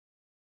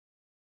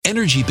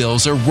energy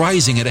bills are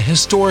rising at a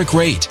historic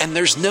rate, and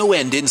there's no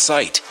end in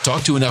sight.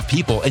 Talk to enough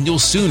people and you'll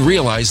soon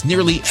realize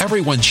nearly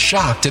everyone's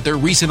shocked at their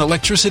recent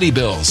electricity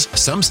bills.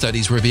 Some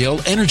studies reveal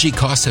energy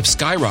costs have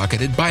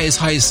skyrocketed by as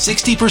high as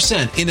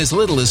 60% in as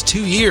little as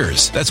 2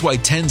 years. That's why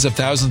tens of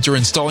thousands are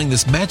installing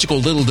this magical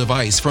little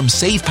device from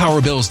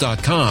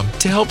SavePowerBills.com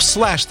to help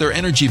slash their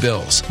energy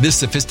bills. This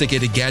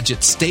sophisticated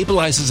gadget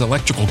stabilizes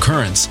electrical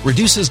currents,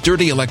 reduces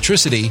dirty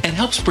electricity, and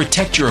helps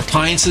protect your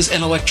appliances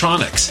and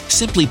electronics.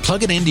 Simply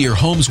plug it into your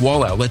home's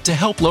wall outlet to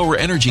help lower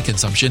energy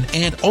consumption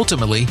and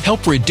ultimately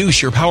help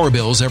reduce your power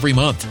bills every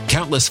month.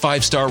 Countless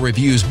 5-star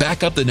reviews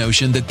back up the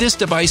notion that this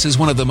device is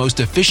one of the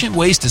most efficient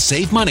ways to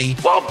save money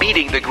while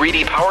beating the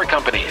greedy power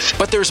companies.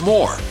 But there's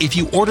more. If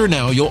you order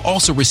now, you'll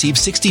also receive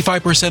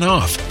 65%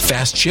 off,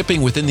 fast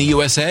shipping within the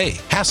USA,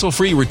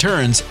 hassle-free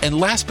returns, and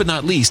last but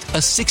not least, a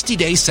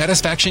 60-day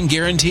satisfaction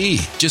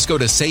guarantee. Just go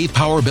to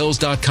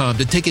SavePowerBills.com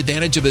to take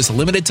advantage of this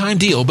limited time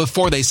deal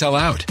before they sell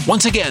out.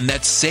 Once again,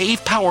 that's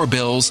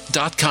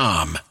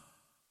SavePowerBills.com.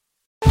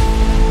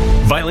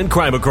 Violent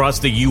crime across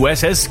the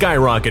U.S. has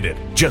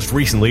skyrocketed. Just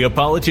recently, a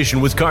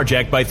politician was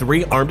carjacked by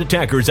 3 armed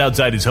attackers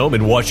outside his home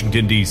in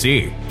Washington,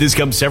 D.C. This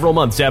comes several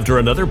months after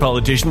another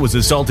politician was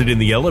assaulted in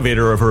the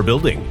elevator of her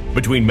building.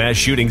 Between mass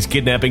shootings,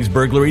 kidnappings,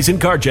 burglaries,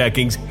 and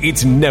carjackings,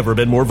 it's never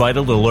been more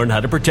vital to learn how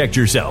to protect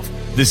yourself.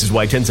 This is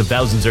why tens of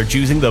thousands are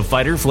choosing the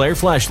Fighter Flare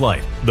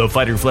flashlight. The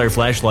Fighter Flare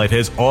flashlight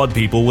has awed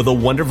people with a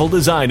wonderful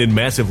design and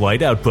massive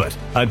light output.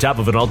 On top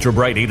of an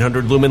ultra-bright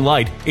 800-lumen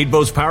light, it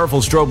boasts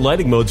powerful strobe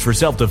lighting modes for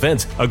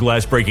self-defense, a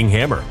glass-breaking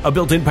hammer, a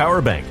built-in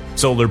power bank,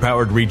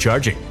 solar-powered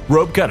recharging,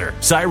 rope cutter,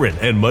 siren,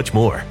 and much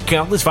more.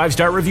 Countless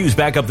 5-star reviews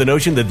back up the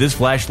notion that this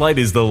flashlight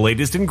is the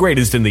latest and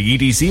greatest in the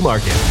EDC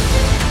market.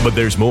 But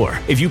there's more.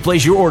 If you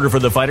place your order for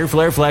the Fighter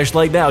Flare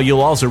flashlight now,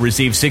 you'll also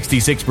receive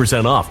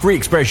 66% off, free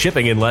express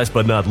shipping, and last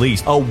but not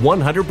least, a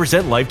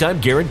 100% lifetime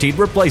guaranteed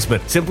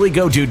replacement. Simply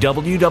go to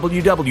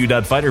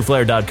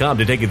www.fighterflare.com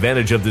to take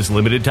advantage of this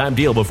limited time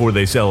deal before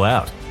they sell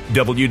out.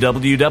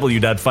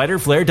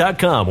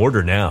 www.fighterflare.com.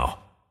 Order now.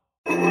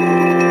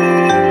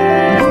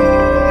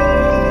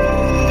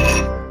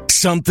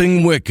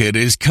 Something wicked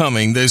is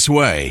coming this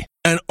way,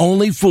 and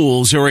only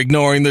fools are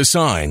ignoring the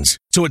signs.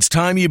 So it's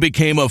time you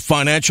became a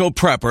financial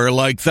prepper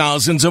like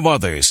thousands of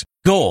others.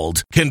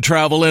 Gold can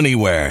travel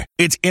anywhere.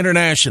 It's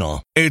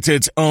international. It's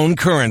its own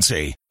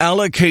currency.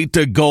 Allocate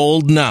to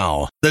gold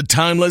now, the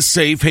timeless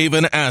safe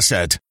haven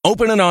asset.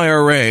 Open an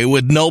IRA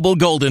with Noble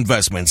Gold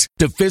Investments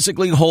to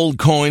physically hold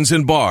coins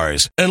and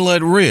bars and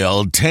let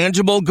real,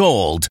 tangible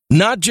gold,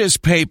 not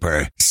just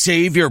paper,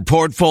 save your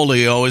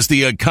portfolio as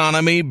the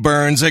economy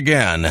burns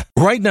again.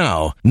 Right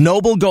now,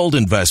 Noble Gold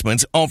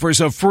Investments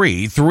offers a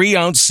free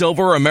 3-ounce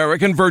silver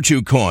American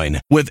Virtue coin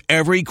with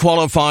every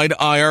qualified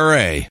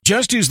IRA.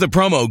 Just use the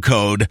promo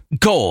code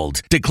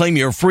GOLD to claim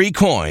your free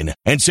coin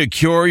and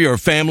secure your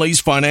family's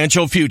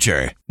financial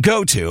future.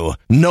 Go to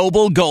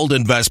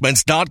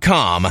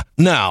NobleGoldInvestments.com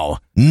now.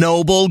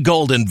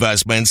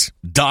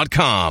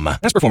 NobleGoldInvestments.com.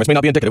 Past performance may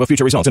not be indicative of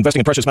future results. Investing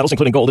in precious metals,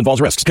 including gold, involves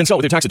risks. Consult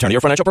with your tax attorney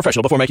or financial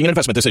professional before making an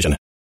investment decision.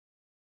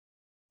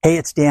 Hey,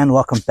 it's Dan.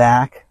 Welcome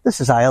back. This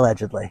is I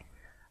Allegedly.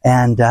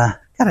 And got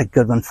a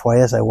good one for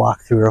you as I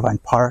walk through Irvine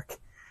Park.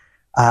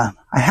 I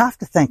have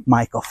to thank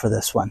Michael for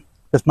this one,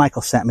 because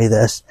Michael sent me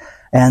this,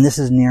 and this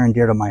is near and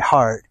dear to my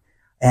heart.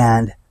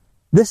 And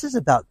this is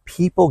about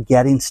people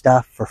getting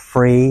stuff for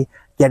free,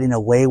 getting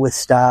away with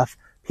stuff,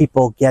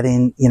 people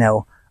getting,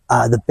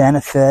 the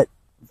benefit,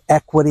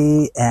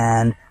 equity,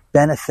 and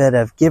benefit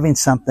of giving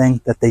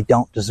something that they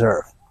don't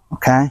deserve.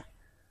 Okay?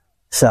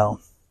 So,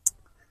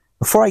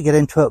 before I get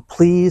into it,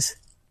 please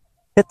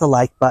hit the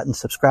like button,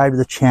 subscribe to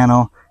the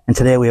channel, and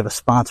today we have a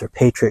sponsor,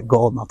 Patriot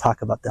Gold, and I'll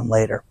talk about them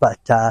later. But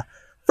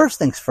first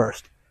things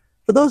first,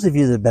 for those of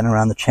you that have been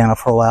around the channel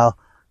for a while,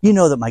 you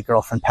know that my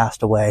girlfriend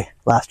passed away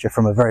last year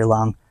from a very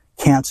long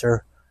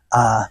cancer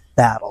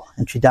battle,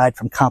 and she died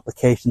from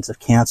complications of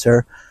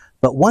cancer.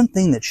 But one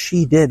thing that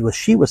she did was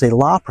she was a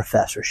law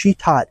professor. She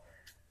taught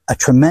a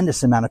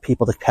tremendous amount of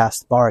people to pass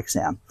the bar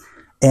exam.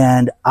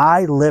 And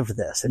I lived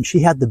this, and she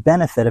had the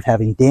benefit of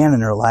having Dan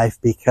in her life,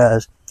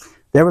 because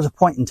there was a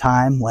point in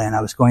time when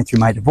I was going through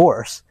my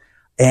divorce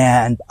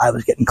and I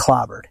was getting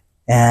clobbered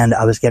and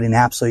I was getting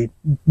absolutely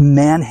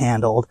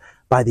manhandled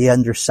by the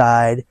other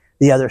side,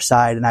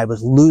 and I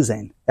was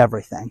losing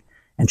everything.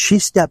 And she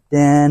stepped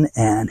in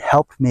and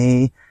helped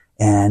me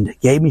and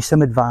gave me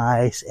some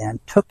advice and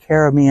took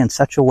care of me in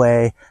such a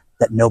way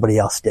that nobody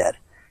else did.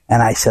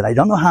 And I said, I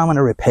don't know how I'm going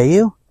to repay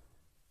you.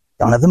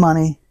 Don't have the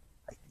money.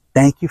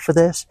 Thank you for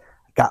this.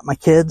 I got my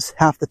kids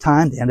half the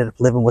time. They ended up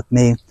living with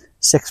me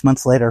 6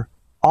 months later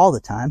all the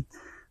time.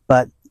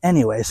 But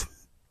anyways,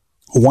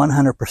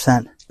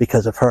 100%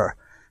 because of her.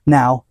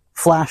 Now,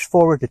 flash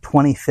forward to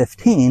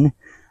 2015,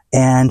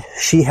 and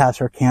she has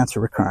her cancer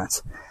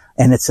recurrence.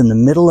 And it's in the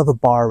middle of a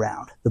bar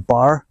round. The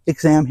bar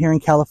exam here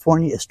in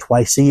California is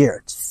twice a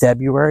year. It's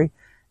February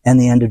and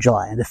the end of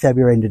July, end of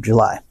February, end of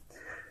July.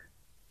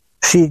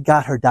 She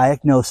got her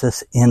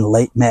diagnosis in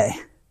late May.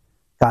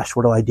 Gosh,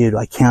 what do I do? Do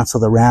I cancel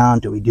the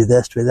round? Do we do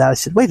this? Do we do that? I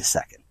said, wait a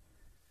second.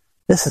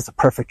 this is the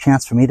perfect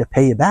chance for me to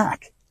pay you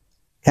back.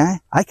 Okay?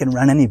 I can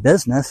run any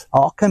business.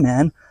 I'll come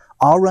in.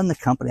 I'll run the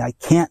company. I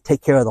can't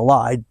take care of the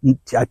law. I'm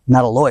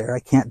not a lawyer. I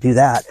can't do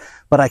that,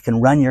 but I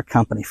can run your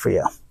company for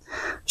you.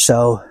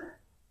 So,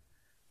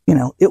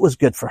 it was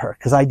good for her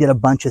because I did a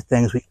bunch of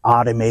things. We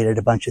automated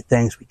a bunch of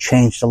things. We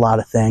changed a lot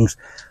of things.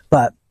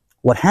 But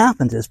what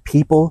happens is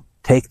people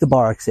take the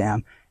bar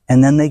exam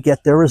and then they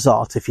get their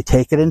results. If you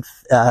take it in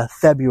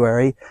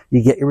February,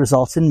 you get your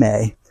results in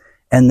May.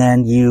 And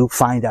then you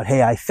find out,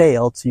 hey, I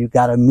failed. So you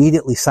got to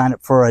immediately sign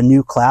up for a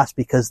new class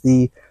because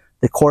the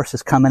course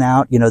is coming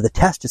out, the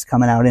test is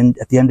coming out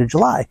at the end of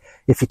July.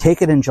 If you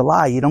take it in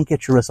July, you don't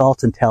get your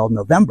results until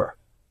November.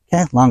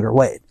 Okay? Longer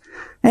wait.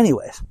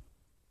 Anyways.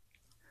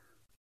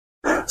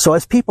 So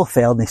as people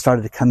failed and they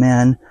started to come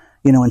in,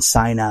 and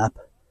sign up,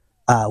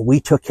 we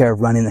took care of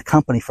running the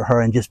company for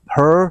her, and just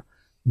her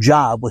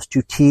job was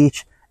to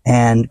teach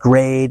and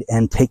grade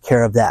and take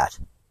care of that.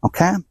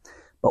 Okay?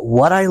 But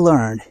what I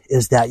learned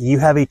is that you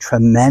have a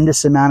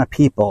tremendous amount of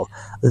people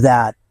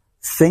that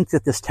think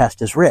that this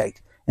test is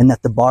rigged and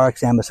that the bar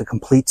exam is a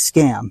complete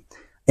scam.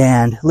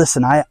 And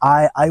listen,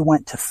 I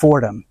went to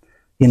Fordham.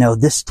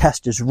 This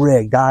test is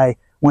rigged. I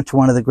went to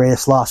one of the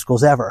greatest law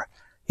schools ever.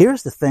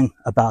 Here's the thing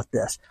about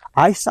this.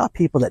 I saw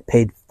people that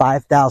paid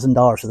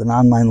 $5,000 with an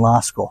online law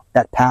school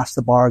that passed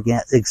the bar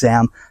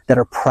exam that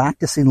are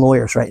practicing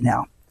lawyers right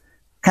now.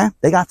 Okay?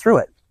 They got through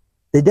it.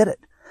 They did it.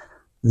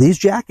 These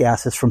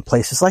jackasses from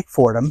places like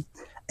Fordham,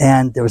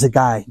 and there was a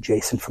guy,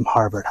 Jason from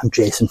Harvard. I'm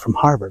Jason from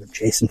Harvard. I'm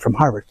Jason from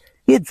Harvard.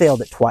 He had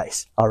failed it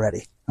twice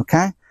already.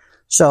 Okay?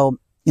 So,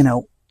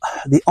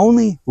 the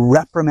only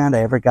reprimand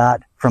I ever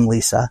got from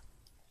Lisa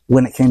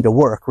when it came to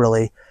work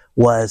really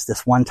was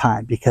this one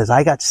time because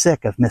I got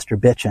sick of Mr.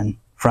 Bitchin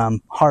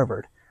from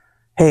Harvard.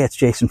 Hey, it's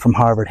Jason from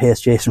Harvard. Hey, it's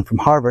Jason from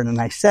Harvard.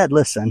 And I said,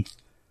 listen,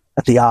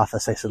 at the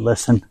office, I said,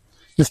 listen,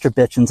 Mr.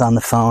 Bitchin's on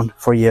the phone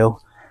for you.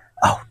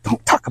 Oh,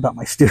 don't talk about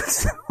my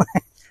students.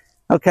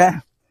 Okay?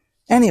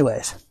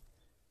 Anyways,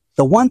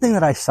 the one thing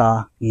that I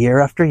saw year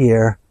after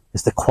year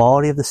is the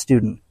quality of the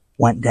student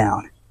went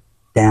down,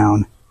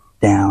 down,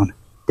 down,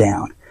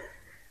 down.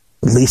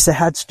 Lisa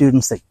had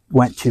students that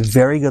went to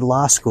very good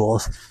law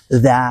schools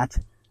that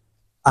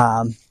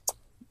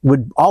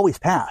would always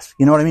pass,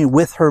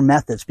 with her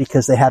methods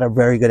because they had a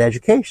very good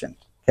education.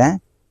 Okay?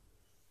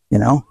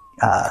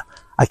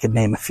 I could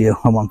name a few.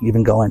 I won't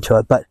even go into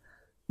it, but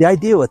the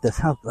idea with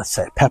this, let's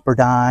say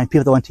Pepperdine,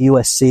 people that went to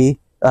USC,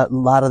 a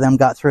lot of them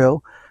got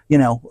through,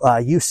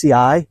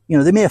 UCI,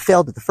 they may have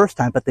failed it the first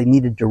time, but they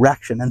needed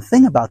direction. And the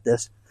thing about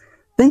this,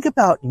 think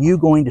about you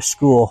going to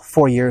school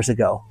 4 years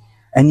ago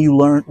and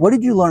what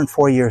did you learn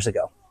 4 years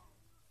ago?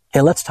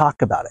 Okay, let's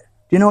talk about it.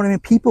 Do you know what I mean?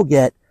 People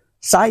get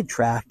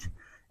sidetracked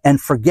and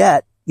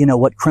forget,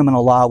 what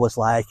criminal law was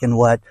like and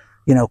what,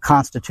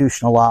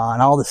 constitutional law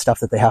and all this stuff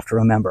that they have to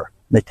remember.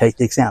 They take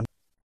the exam.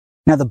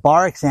 Now, the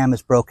bar exam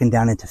is broken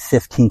down into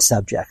 15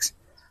 subjects.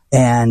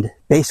 And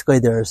basically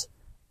there's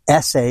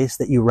essays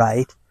that you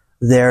write,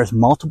 there's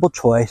multiple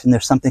choice, and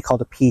there's something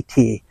called a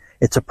PT.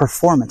 It's a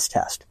performance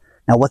test.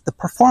 Now, what the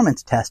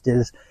performance test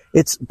is,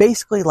 it's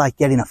basically like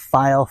getting a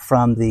file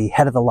from the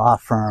head of the law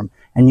firm,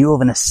 and you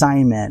have an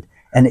assignment,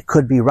 and it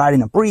could be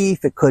writing a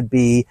brief, it could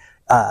be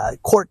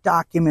court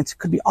documents, it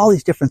could be all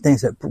these different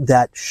things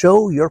that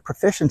show your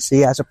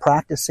proficiency as a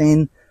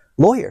practicing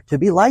lawyer to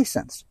be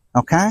licensed.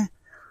 Okay?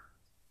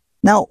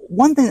 Now,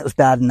 one thing that was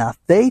bad enough,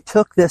 they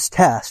took this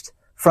test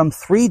from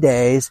 3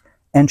 days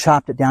and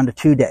chopped it down to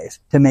 2 days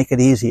to make it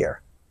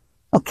easier.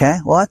 Okay,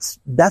 well,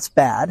 that's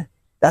bad.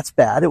 That's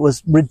bad. It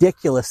was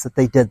ridiculous that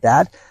they did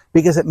that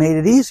because it made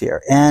it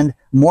easier and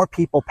more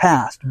people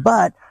passed.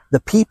 But the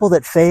people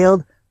that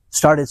failed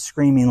started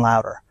screaming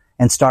louder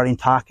and starting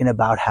talking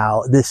about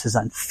how this is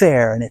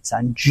unfair and it's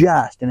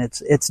unjust. And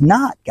it's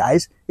not,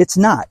 guys. It's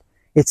not.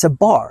 It's a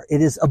bar.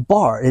 It is a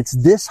bar. It's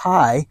this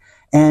high.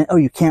 And,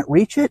 you can't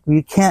reach it?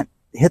 You can't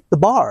hit the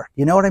bar.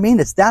 You know what I mean?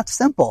 It's that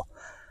simple.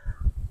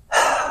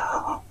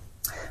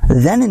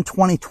 Then in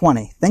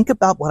 2020, think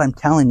about what I'm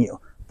telling you.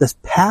 This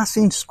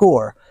passing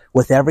score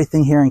with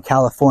everything here in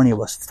California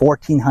was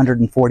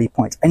 1,440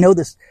 points. I know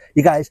this,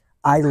 you guys,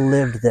 I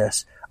lived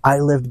this. I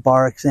lived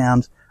bar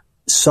exams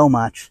so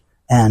much.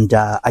 And,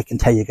 I can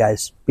tell you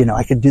guys,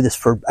 I could do this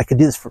for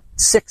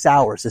 6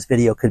 hours. This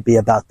video could be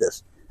about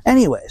this.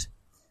 Anyways.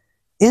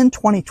 In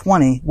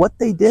 2020, what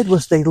they did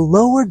was they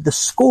lowered the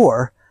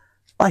score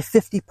by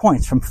 50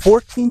 points from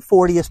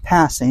 1,440 as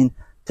passing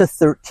to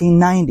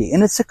 1,390.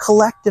 And it's a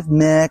collective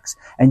mix,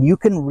 and you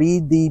can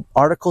read the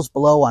articles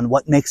below on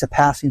what makes a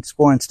passing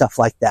score and stuff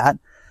like that.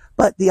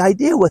 But the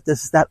idea with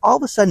this is that all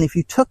of a sudden, if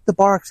you took the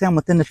bar exam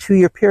within a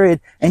 2-year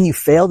period and you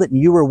failed it and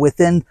you were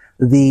within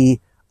the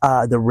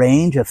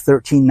range of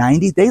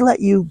 1,390, they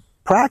let you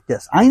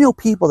practice. I know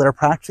people that are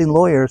practicing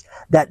lawyers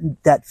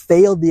that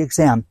failed the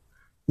exam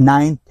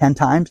 9, 10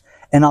 times,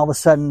 and all of a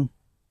sudden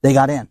they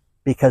got in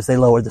because they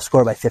lowered the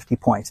score by 50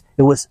 points.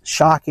 It was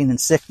shocking and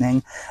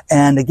sickening.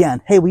 And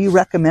again, hey, will you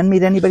recommend me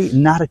to anybody?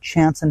 Not a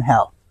chance in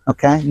hell.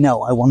 Okay?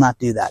 No, I will not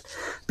do that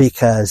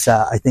because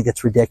I think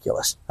it's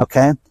ridiculous.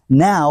 Okay?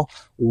 Now,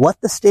 what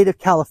the state of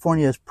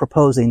California is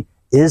proposing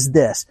is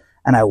this,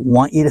 and I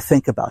want you to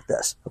think about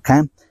this.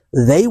 Okay?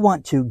 They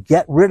want to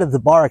get rid of the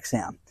bar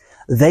exam.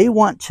 They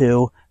want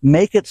to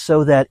make it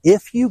so that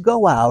if you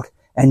go out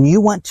and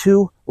you went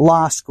to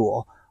law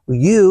school,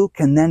 you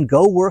can then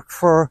go work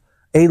for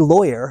a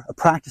lawyer, a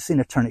practicing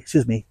attorney,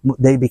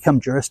 they become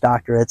Juris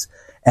Doctorates,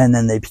 and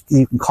then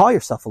you can call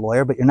yourself a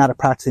lawyer, but you're not a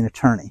practicing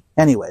attorney.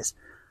 Anyways,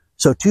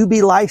 so to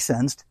be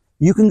licensed,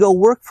 you can go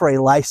work for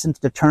a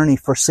licensed attorney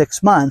for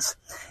 6 months,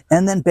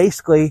 and then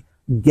basically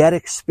get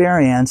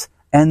experience,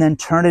 and then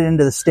turn it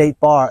into the state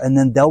bar, and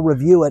then they'll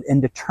review it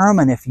and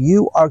determine if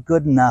you are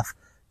good enough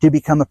to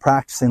become a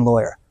practicing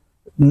lawyer.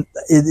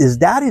 Is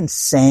that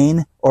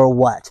insane or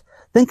what?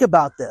 Think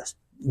about this.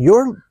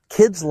 Your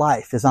kid's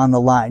life is on the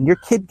line. Your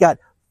kid got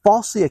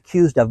falsely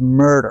accused of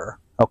murder,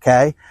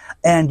 okay?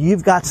 And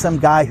you've got some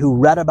guy who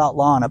read about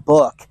law in a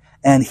book,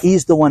 and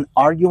he's the one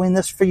arguing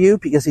this for you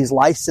because he's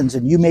licensed,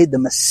 and you made the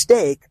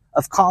mistake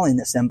of calling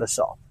this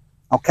imbecile,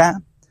 okay?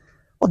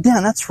 Well,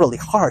 Dan, that's really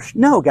harsh.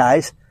 No,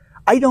 guys,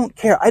 I don't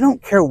care. I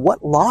don't care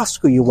what law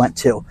school you went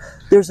to.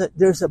 There's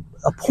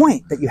a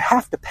point that you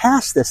have to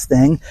pass this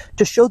thing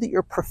to show that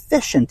you're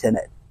proficient in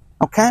it,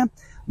 okay?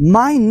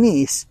 My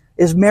niece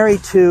is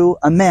married to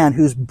a man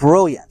who's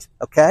brilliant,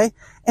 okay?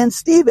 And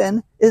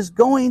Stephen is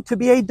going to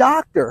be a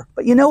doctor.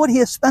 But you know what? He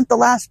has spent the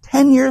last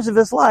 10 years of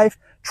his life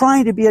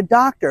trying to be a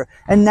doctor.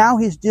 And now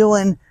he's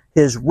doing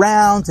his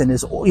rounds and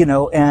his,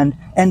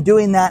 and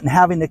doing that and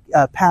having to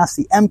pass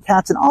the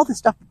MCATs and all the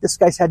stuff that this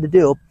guy's had to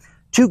do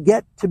to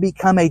get to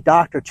become a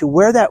doctor, to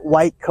wear that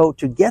white coat,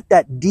 to get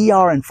that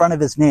DR in front of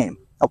his name,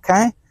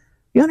 okay?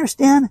 You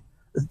understand?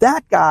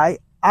 That guy,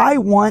 I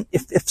want,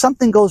 if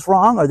something goes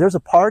wrong or there's a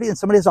party and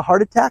somebody has a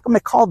heart attack, I'm going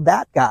to call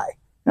that guy.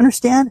 You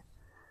understand?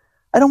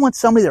 I don't want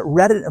somebody that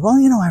read it. Well,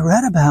 I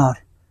read about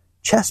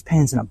chest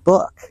pains in a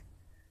book.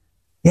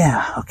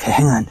 Yeah, okay,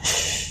 hang on.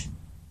 Shh.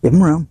 Give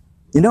him room.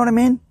 You know what I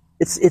mean?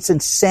 It's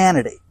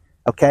insanity,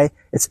 okay?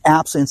 It's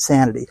absolute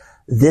insanity.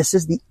 This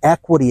is the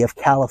equity of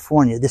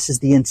California. This is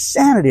the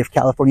insanity of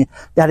California,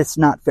 that it's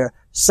not fair.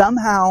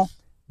 Somehow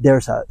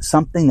there's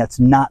something that's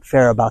not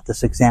fair about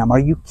this exam. Are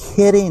you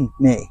kidding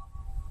me?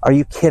 Are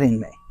you kidding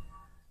me?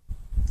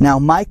 Now,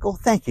 Michael,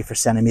 thank you for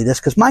sending me this,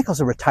 because Michael's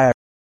a retired.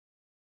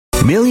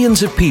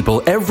 Millions of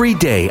people every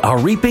day are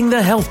reaping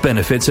the health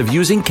benefits of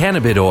using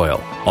cannabis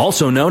oil,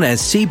 also known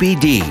as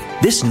CBD.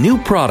 This new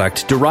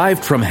product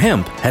derived from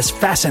hemp has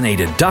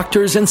fascinated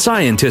doctors and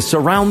scientists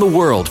around the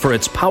world for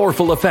its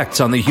powerful effects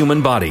on the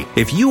human body.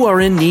 If you are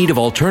in need of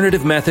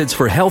alternative methods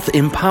for health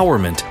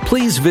empowerment,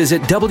 please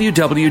visit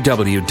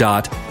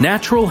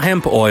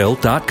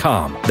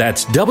www.naturalhempoil.com.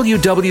 That's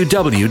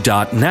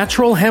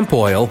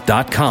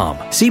www.naturalhempoil.com.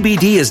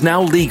 CBD is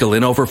now legal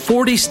in over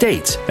 40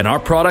 states, and our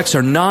products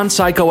are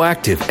non-psychoactive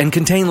and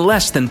contain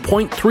less than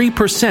 0.3%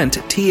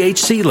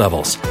 THC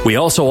levels. We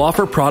also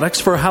offer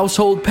products for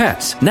household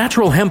pets.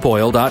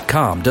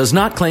 NaturalHempOil.com does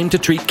not claim to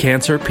treat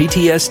cancer,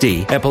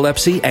 PTSD,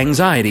 epilepsy,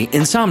 anxiety,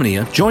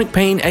 insomnia, joint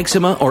pain,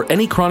 eczema, or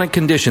any chronic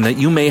condition that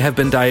you may have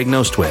been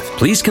diagnosed with.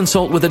 Please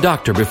consult with a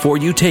doctor before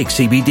you take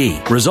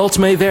CBD. Results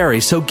may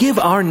vary, so give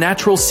our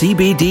natural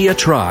CBD a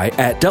try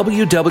at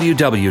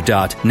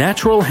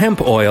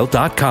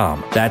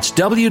www.naturalhempoil.com. That's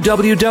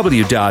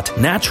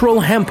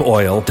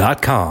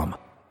www.naturalhempoil.com.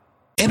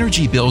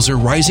 Energy bills are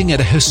rising at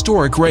a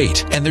historic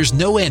rate, and there's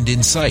no end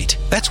in sight.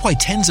 That's why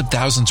tens of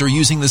thousands are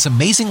using this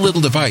amazing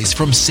little device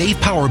from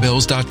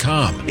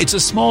SavePowerBills.com. It's a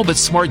small but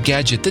smart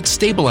gadget that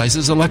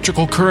stabilizes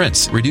electrical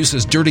currents,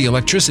 reduces dirty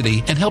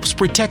electricity, and helps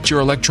protect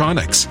your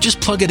electronics. Just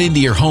plug it into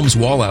your home's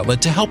wall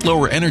outlet to help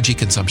lower energy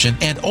consumption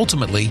and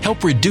ultimately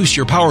help reduce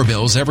your power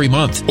bills every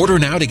month. Order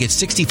now to get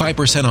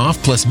 65%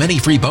 off plus many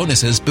free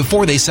bonuses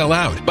before they sell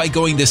out by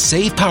going to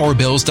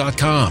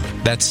SavePowerBills.com.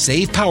 That's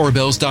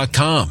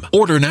SavePowerBills.com.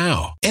 Order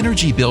now.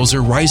 Energy bills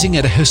are rising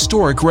at a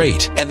historic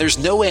rate, and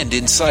there's no end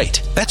in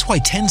sight. That's why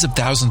tens of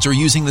thousands are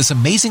using this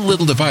amazing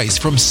little device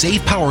from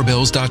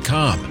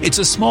SavePowerBills.com. It's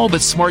a small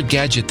but smart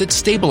gadget that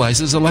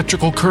stabilizes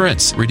electrical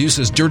currents,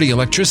 reduces dirty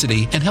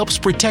electricity, and helps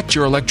protect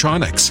your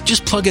electronics.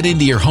 Just plug it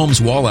into your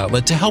home's wall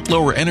outlet to help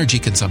lower energy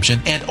consumption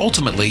and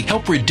ultimately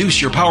help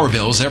reduce your power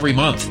bills every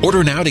month.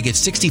 Order now to get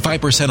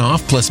 65%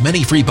 off plus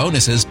many free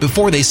bonuses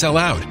before they sell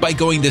out by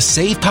going to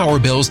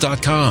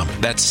SavePowerBills.com.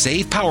 That's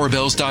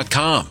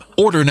SavePowerBills.com.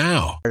 Order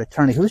now.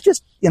 Attorney who's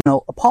just,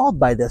 appalled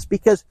by this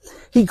because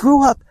he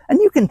grew up, and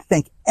you can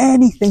think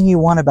anything you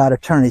want about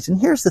attorneys. And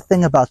here's the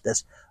thing about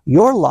this.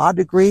 Your law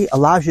degree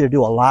allows you to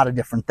do a lot of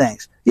different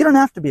things. You don't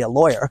have to be a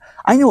lawyer.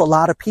 I knew a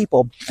lot of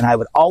people, and I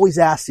would always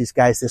ask these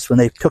guys this when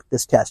they took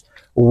this test.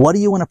 What do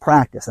you want to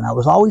practice? And I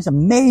was always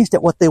amazed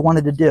at what they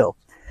wanted to do.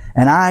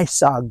 And I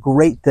saw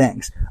great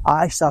things.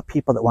 I saw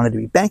people that wanted to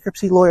be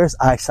bankruptcy lawyers.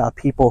 I saw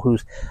people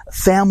whose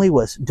family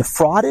was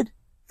defrauded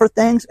for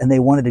things, and they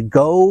wanted to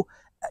go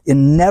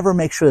and never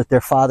make sure that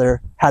their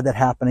father had that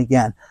happen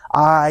again.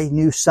 I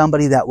knew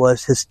somebody that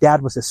his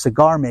dad was a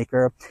cigar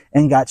maker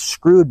and got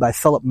screwed by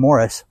Philip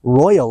Morris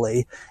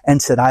royally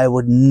and said, I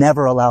would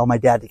never allow my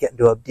dad to get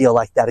into a deal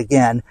like that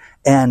again.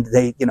 And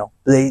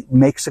they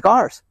make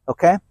cigars.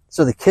 Okay.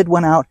 So the kid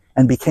went out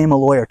and became a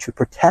lawyer to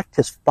protect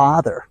his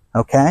father.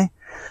 Okay.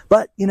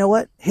 But you know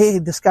what? Hey,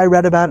 this guy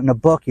read about it in a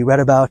book. He read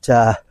about,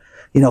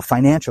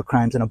 financial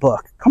crimes in a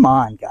book. Come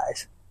on,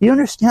 guys. You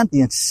understand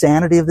the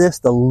insanity of this,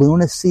 the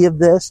lunacy of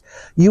this?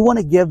 You want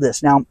to give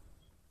this. Now,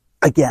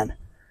 again,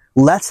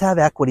 let's have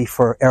equity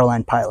for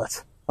airline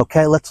pilots.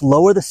 Okay, let's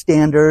lower the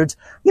standards.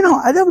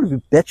 I would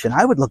be bitching.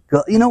 I would look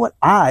good. You know what?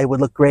 I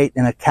would look great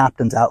in a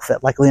captain's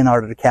outfit like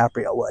Leonardo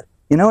DiCaprio would.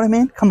 You know what I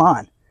mean? Come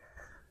on.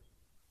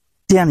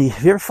 Danny,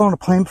 have you ever flown a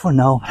plane before?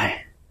 No.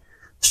 I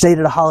stayed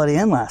at a Holiday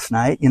Inn last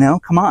night.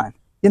 Come on.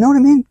 You know what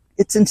I mean?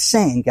 It's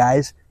insane,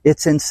 guys.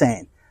 It's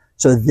insane.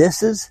 So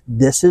this is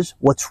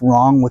what's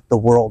wrong with the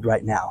world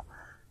right now.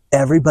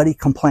 Everybody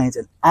complains.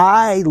 And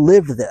I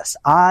lived this.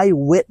 I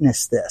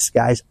witnessed this,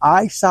 guys.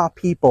 I saw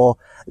people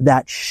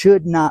that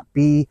should not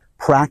be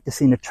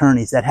practicing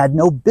attorneys, that had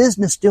no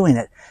business doing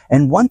it.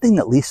 And one thing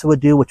that Lisa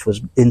would do, which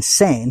was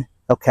insane,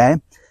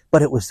 okay,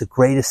 but it was the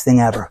greatest thing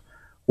ever,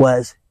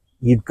 was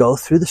you'd go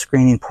through the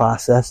screening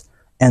process,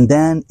 and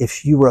then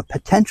if you were a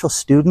potential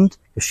student,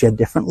 if she had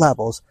different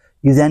levels,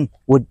 you then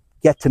would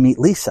get to meet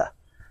Lisa.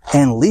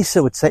 And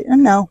Lisa would say,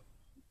 no,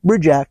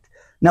 reject.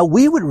 Now,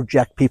 we would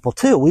reject people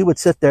too. We would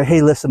sit there,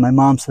 hey, listen, my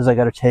mom says I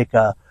got to take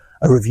a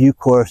review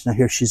course. Now,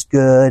 here she's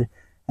good,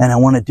 and I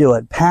want to do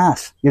it.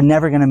 Pass. You're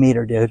never going to meet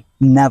her, dude.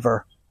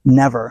 Never.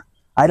 Never.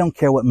 I don't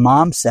care what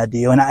mom said to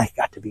you. And I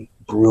got to be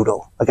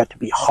brutal. I got to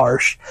be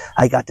harsh.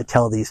 I got to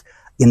tell these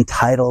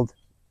entitled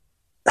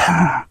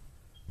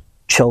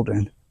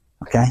children,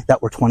 okay,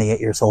 that were 28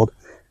 years old,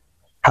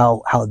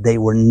 how they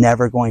were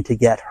never going to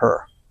get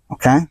her,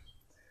 okay?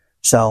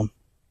 So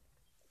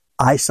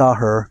I saw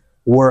her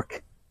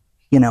work,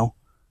 till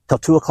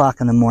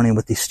 2:00 in the morning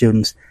with these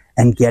students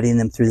and getting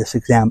them through this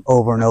exam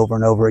over and over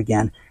and over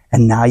again.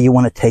 And now you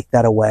want to take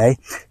that away?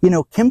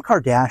 Kim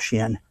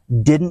Kardashian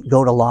didn't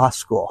go to law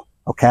school,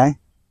 okay?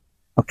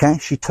 Okay?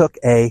 She took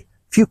a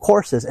few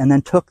courses and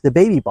then took the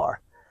baby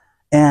bar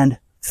and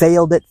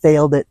failed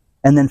it,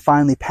 and then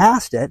finally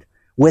passed it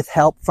with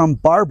help from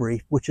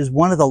Barbary, which is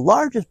one of the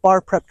largest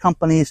bar prep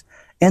companies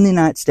in the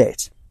United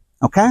States,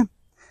 okay?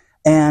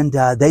 And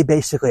they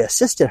basically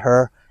assisted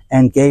her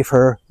and gave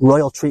her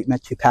royal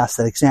treatment to pass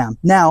that exam.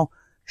 Now,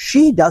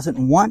 she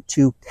doesn't want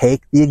to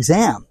take the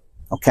exam,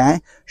 okay?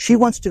 She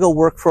wants to go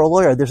work for a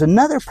lawyer. There's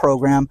another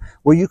program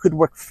where you could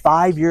work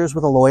 5 years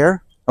with a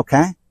lawyer,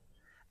 okay?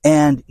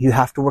 And you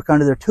have to work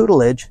under their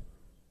tutelage,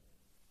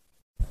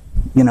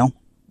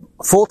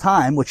 full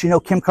time, which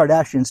Kim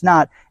Kardashian's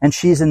not, and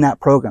she's in that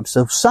program.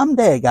 So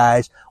someday,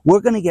 guys, we're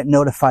going to get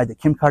notified that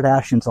Kim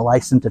Kardashian's a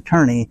licensed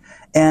attorney,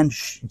 and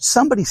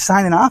somebody's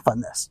signing off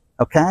on this,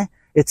 okay?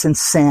 It's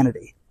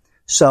insanity.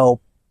 So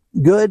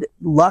good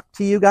luck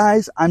to you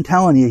guys. I'm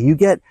telling you, you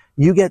get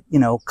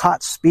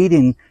caught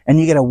speeding and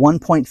you get a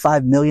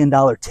 $1.5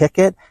 million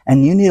ticket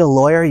and you need a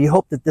lawyer. You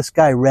hope that this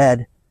guy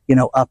read,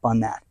 up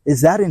on that.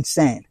 Is that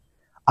insane?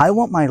 I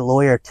want my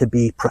lawyer to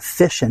be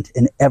proficient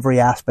in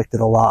every aspect of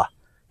the law.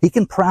 He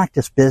can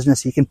practice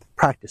business. He can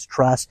practice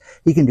trust.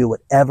 He can do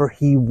whatever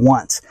he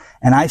wants.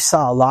 And I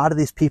saw a lot of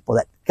these people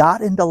that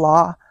got into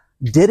law,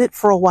 did it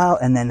for a while,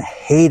 and then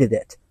hated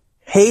it.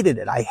 Hated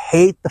it. I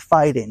hate the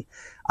fighting.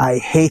 I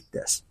hate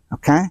this.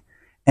 Okay?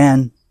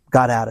 And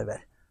got out of it.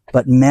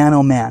 But man,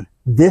 oh man,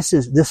 this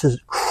is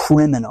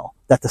criminal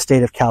that the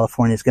state of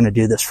California is going to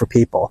do this for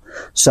people.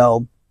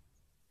 So,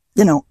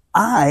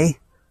 I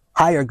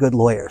hire good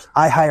lawyers.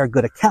 I hire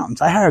good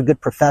accountants. I hire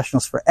good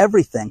professionals for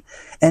everything.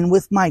 And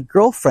with my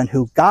girlfriend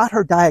who got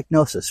her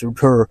diagnosis,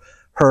 her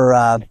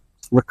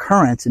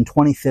recurrence in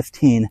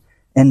 2015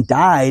 and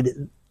died, at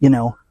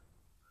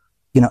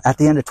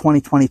the end of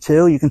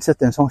 2022, you can sit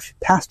there and say, oh, she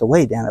passed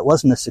away, Dan. It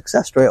wasn't a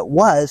success story. It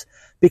was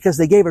because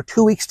they gave her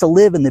 2 weeks to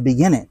live in the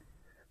beginning.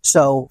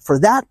 So for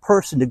that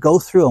person to go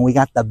through, and we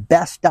got the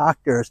best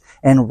doctors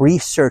and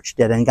researched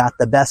it and got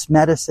the best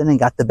medicine and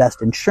got the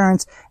best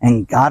insurance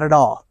and got it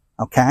all.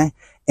 Okay?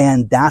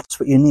 And that's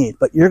what you need.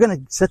 But you're going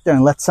to sit there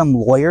and let some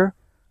lawyer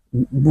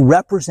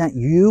represent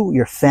you,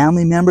 your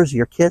family members,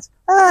 your kids?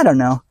 I don't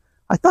know.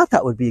 I thought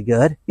that would be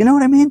good. You know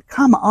what I mean?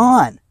 Come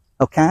on.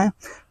 Okay?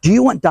 Do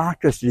you want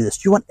doctors to do this?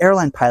 Do you want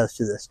airline pilots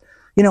to do this?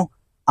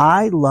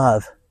 I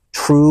love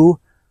true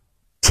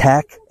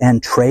tech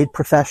and trade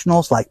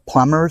professionals like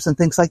plumbers and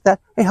things like that.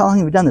 Hey, how long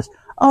have you done this?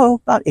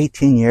 Oh, about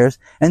 18 years.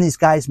 And these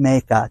guys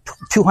make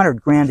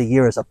 $200,000 a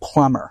year as a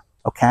plumber.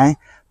 Okay?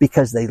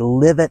 Because they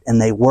live it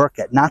and they work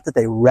it. Not that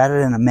they read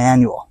it in a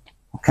manual.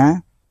 Okay?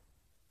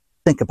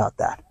 Think about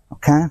that.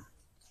 Okay?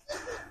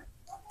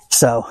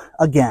 So,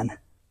 again,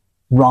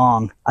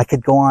 wrong. I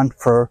could go on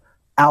for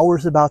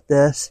hours about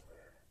this.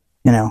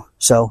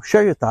 So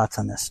share your thoughts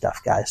on this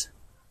stuff, guys.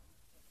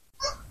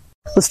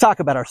 Let's talk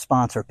about our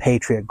sponsor,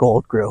 Patriot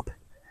Gold Group.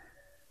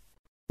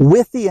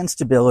 With the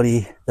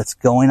instability that's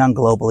going on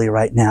globally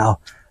right now,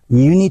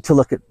 You need to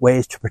look at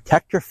ways to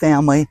protect your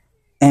family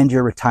and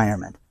your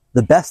retirement.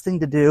 The best thing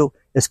to do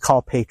is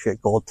call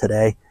Patriot Gold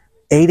today,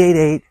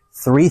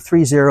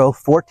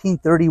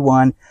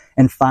 888-330-1431,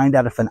 and find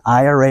out if an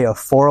IRA or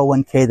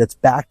 401k that's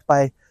backed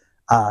by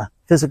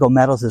physical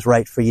metals is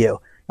right for you.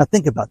 Now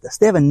think about this.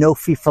 They have a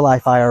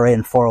no-fee-for-life IRA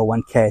and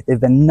 401k. They've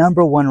been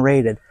number one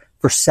rated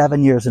for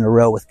 7 years in a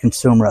row with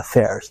Consumer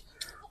Affairs.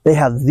 They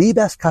have the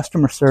best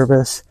customer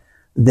service.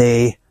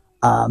 They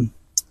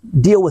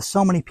deal with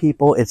so many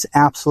people. It's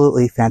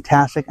absolutely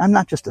fantastic. I'm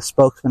not just a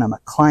spokesman. I'm a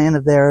client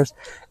of theirs.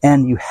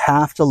 And you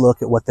have to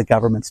look at what the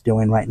government's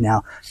doing right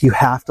now. You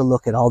have to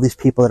look at all these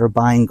people that are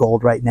buying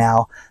gold right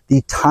now.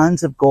 The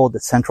tons of gold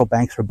that central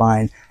banks are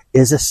buying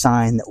is a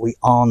sign that we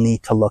all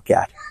need to look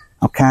at.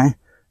 Okay?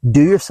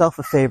 Do yourself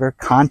a favor.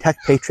 Contact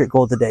Patriot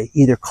Gold today.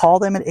 Either call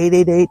them at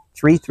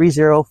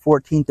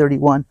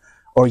 888-330-1431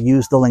 or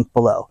use the link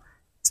below.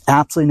 It's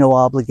absolutely no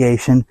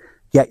obligation.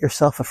 Get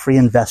yourself a free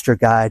investor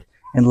guide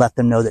and let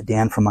them know that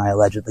Dan from I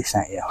Allegedly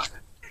sent you.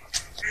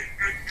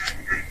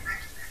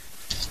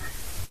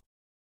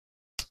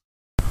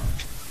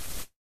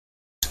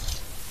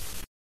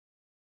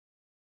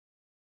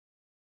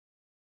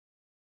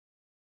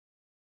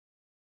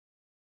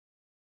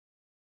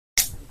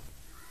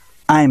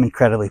 I am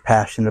incredibly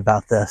passionate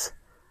about this.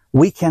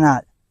 We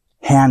cannot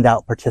hand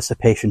out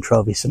participation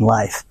trophies in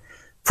life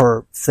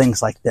for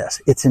things like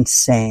this. It's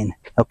insane.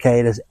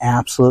 Okay. It is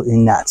absolutely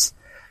nuts.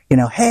 You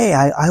know, hey,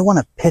 I want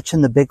to pitch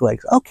in the big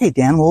leagues. Okay,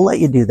 Dan, we'll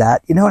let you do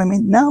that. You know what I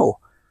mean? No.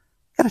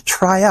 Got to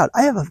try out.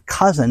 I have a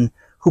cousin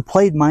who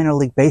played minor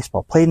league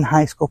baseball, played in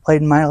high school,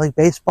 played in minor league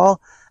baseball,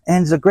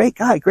 and is a great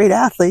guy, great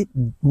athlete.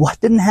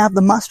 What didn't have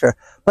the muster?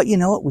 But you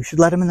know what? We should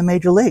let him in the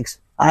major leagues.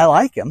 I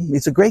like him.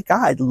 He's a great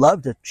guy. I'd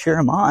love to cheer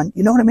him on.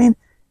 You know what I mean?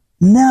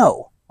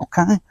 No.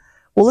 Okay.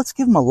 Well, let's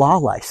give him a law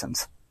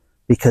license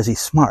because he's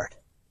smart.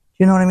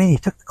 You know what I mean? He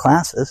took the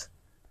classes.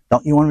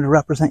 Don't you want him to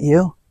represent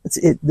you?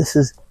 This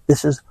is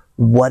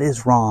what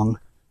is wrong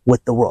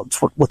with the world. It's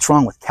what's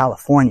wrong with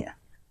California.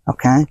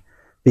 Okay.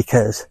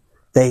 Because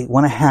they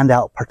want to hand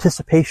out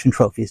participation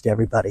trophies to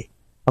everybody.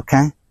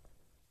 Okay.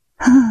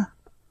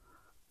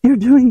 You're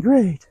doing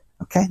great.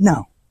 Okay.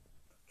 No.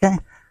 Okay.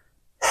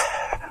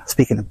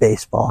 Speaking of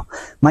baseball,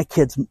 my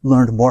kids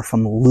learned more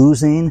from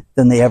losing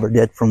than they ever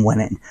did from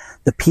winning.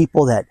 The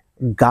people that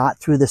got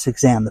through this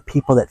exam, the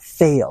people that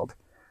failed,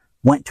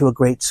 went to a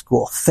great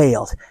school,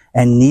 failed,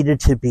 and needed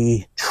to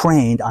be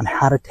trained on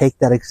how to take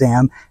that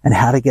exam and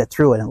how to get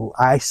through it. And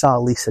I saw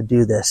Lisa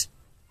do this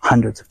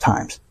hundreds of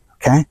times.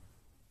 Okay?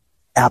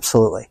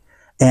 Absolutely.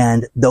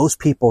 And those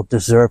people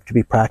deserve to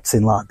be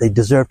practicing law. They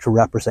deserve to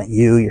represent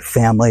you, your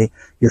family,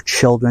 your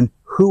children,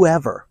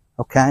 whoever.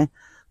 Okay?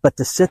 But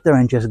to sit there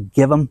and just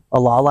give them a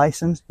law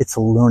license, it's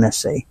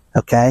lunacy,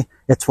 okay?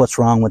 It's what's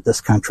wrong with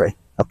this country,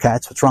 okay?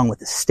 It's what's wrong with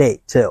the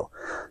state, too.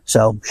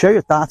 So share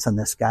your thoughts on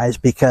this, guys,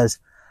 because,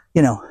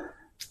 you know,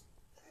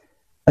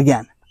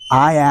 again,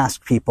 I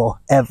ask people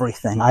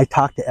everything. I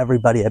talk to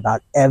everybody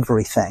about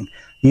everything.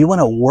 You want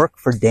to work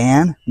for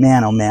Dan?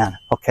 Man, oh man,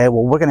 okay?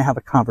 Well, we're going to have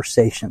a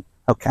conversation,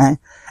 okay?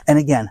 And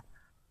again,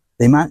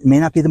 they may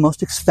not be the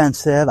most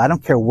expensive. I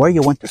don't care where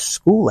you went to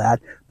school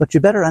at, but you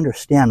better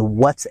understand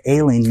what's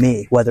ailing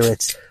me, whether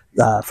it's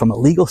from a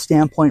legal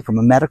standpoint, from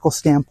a medical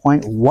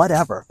standpoint,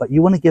 whatever. But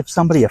you want to give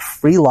somebody a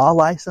free law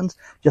license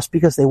just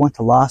because they went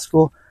to law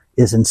school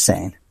is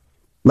insane.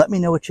 Let me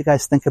know what you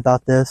guys think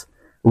about this.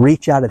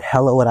 Reach out at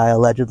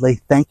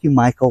hello@iallegedly. Thank you,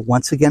 Michael,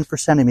 once again for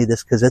sending me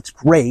this because it's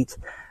great.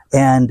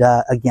 And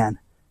again,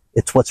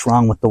 it's what's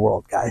wrong with the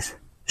world, guys.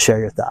 Share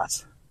your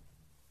thoughts.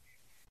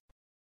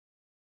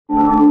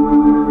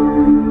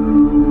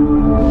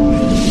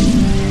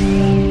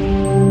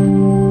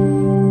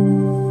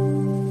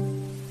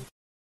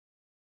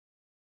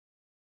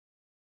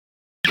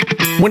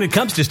 When it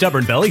comes to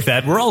stubborn belly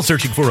fat, we're all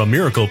searching for a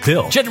miracle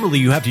pill. Generally,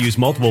 you have to use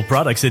multiple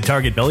products that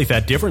target belly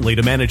fat differently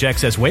to manage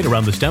excess weight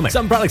around the stomach.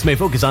 Some products may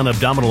focus on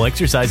abdominal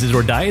exercises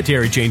or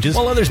dietary changes,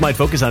 while others might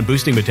focus on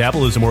boosting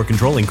metabolism or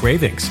controlling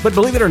cravings. But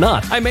believe it or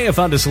not, I may have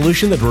found a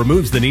solution that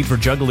removes the need for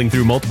juggling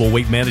through multiple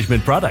weight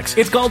management products.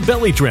 It's called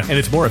Belly Trim, and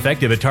it's more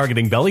effective at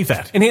targeting belly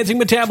fat, enhancing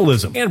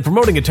metabolism, and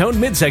promoting a toned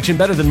midsection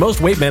better than most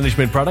weight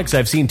management products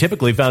I've seen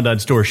typically found on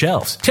store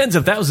shelves. Tens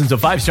of thousands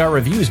of 5-star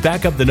reviews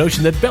back up the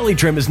notion that Belly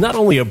Trim is not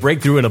only a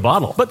breakthrough in a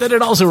bottle, but that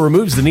it also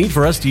removes the need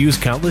for us to use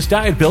countless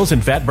diet pills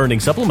and fat-burning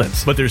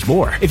supplements. But there's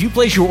more. If you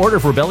place your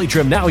order for Belly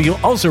Trim now, you'll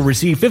also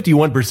receive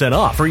 51%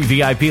 off, free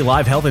VIP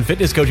live health and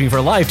fitness coaching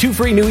for life, 2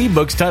 free new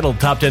ebooks titled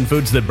Top 10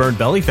 Foods That Burn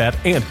Belly Fat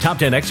and Top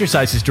 10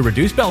 Exercises to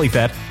Reduce Belly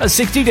Fat, a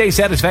 60-day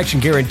satisfaction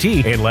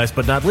guarantee, and last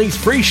but not least,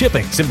 free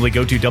shipping. Simply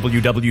go to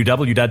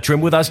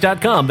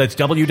www.trimwithus.com. That's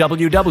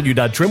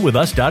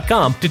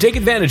www.trimwithus.com to take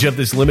advantage of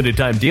this limited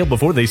time deal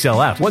before they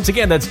sell out. Once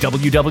again, that's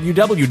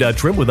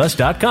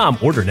www.trimwithus.com.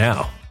 Order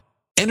now.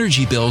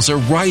 Energy bills are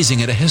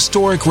rising at a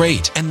historic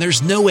rate, and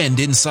there's no end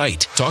in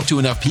sight. Talk to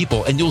enough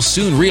people and you'll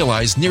soon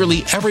realize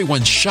nearly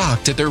everyone's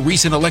shocked at their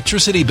recent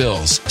electricity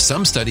bills.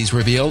 Some studies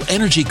reveal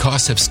energy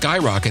costs have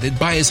skyrocketed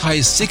by as high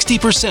as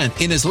 60%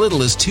 in as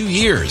little as 2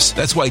 years.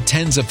 That's why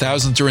tens of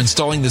thousands are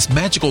installing this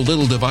magical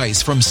little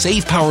device from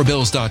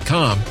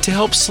SavePowerBills.com to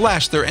help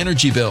slash their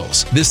energy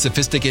bills. This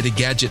sophisticated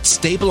gadget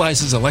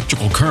stabilizes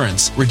electrical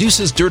currents,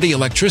 reduces dirty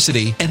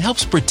electricity, and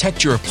helps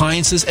protect your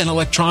appliances and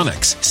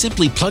electronics.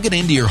 Simply plug it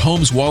into your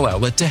home's wall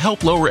outlet to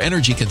help lower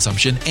energy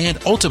consumption and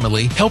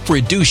ultimately help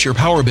reduce your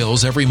power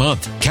bills every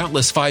month.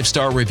 Countless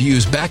 5-star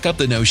reviews back up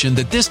the notion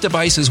that this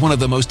device is one of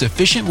the most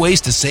efficient ways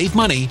to save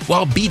money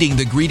while beating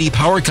the greedy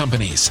power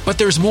companies. But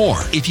there's more.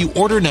 If you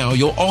order now,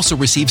 you'll also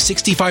receive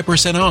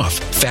 65% off,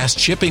 fast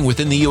shipping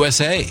within the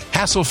USA,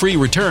 hassle-free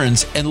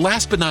returns, and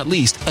last but not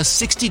least, a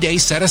 60-day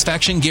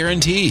satisfaction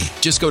guarantee.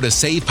 Just go to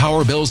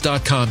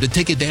SavePowerBills.com to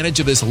take advantage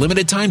of this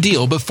limited time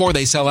deal before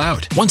they sell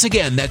out. Once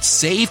again, that's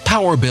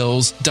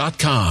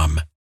SavePowerBills.com.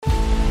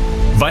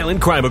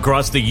 Violent crime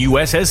across the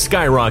U.S. has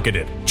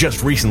skyrocketed.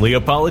 Just recently, a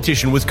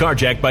politician was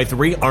carjacked by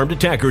 3 armed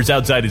attackers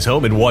outside his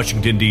home in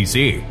Washington,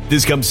 D.C.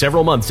 This comes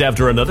several months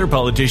after another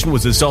politician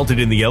was assaulted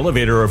in the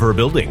elevator of her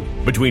building.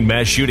 Between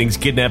mass shootings,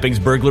 kidnappings,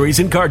 burglaries,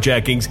 and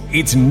carjackings,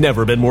 it's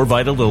never been more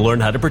vital to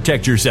learn how to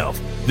protect yourself.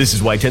 This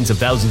is why tens of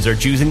thousands are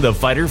choosing the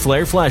Fighter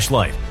Flare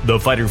flashlight. The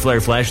Fighter Flare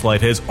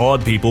flashlight has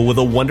awed people with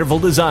a wonderful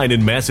design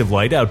and massive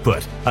light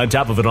output. On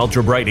top of an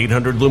ultra-bright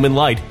 800-lumen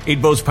light,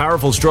 it boasts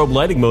powerful strobe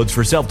lighting modes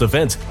for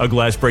self-defense, a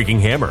glass-breaking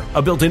hammer,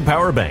 a built-in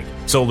power bank,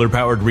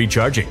 solar-powered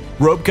recharging,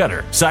 rope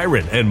cutter,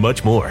 siren, and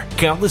much more.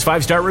 Countless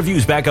 5-star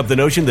reviews back up the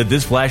notion that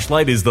this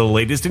flashlight is the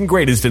latest and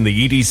greatest in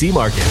the EDC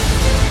market.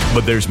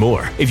 But there's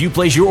more. If you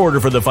place your order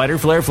for the Fighter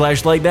Flare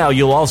flashlight now,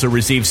 you'll also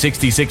receive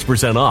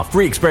 66% off,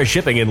 free express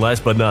shipping, and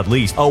last but not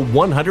least, a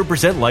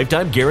 100%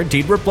 lifetime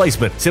guaranteed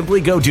replacement.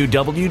 Simply go to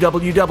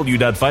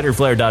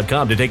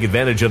www.fighterflare.com to take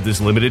advantage of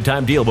this limited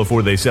time deal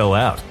before they sell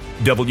out.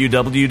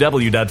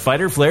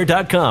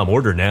 www.fighterflare.com.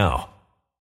 Order now.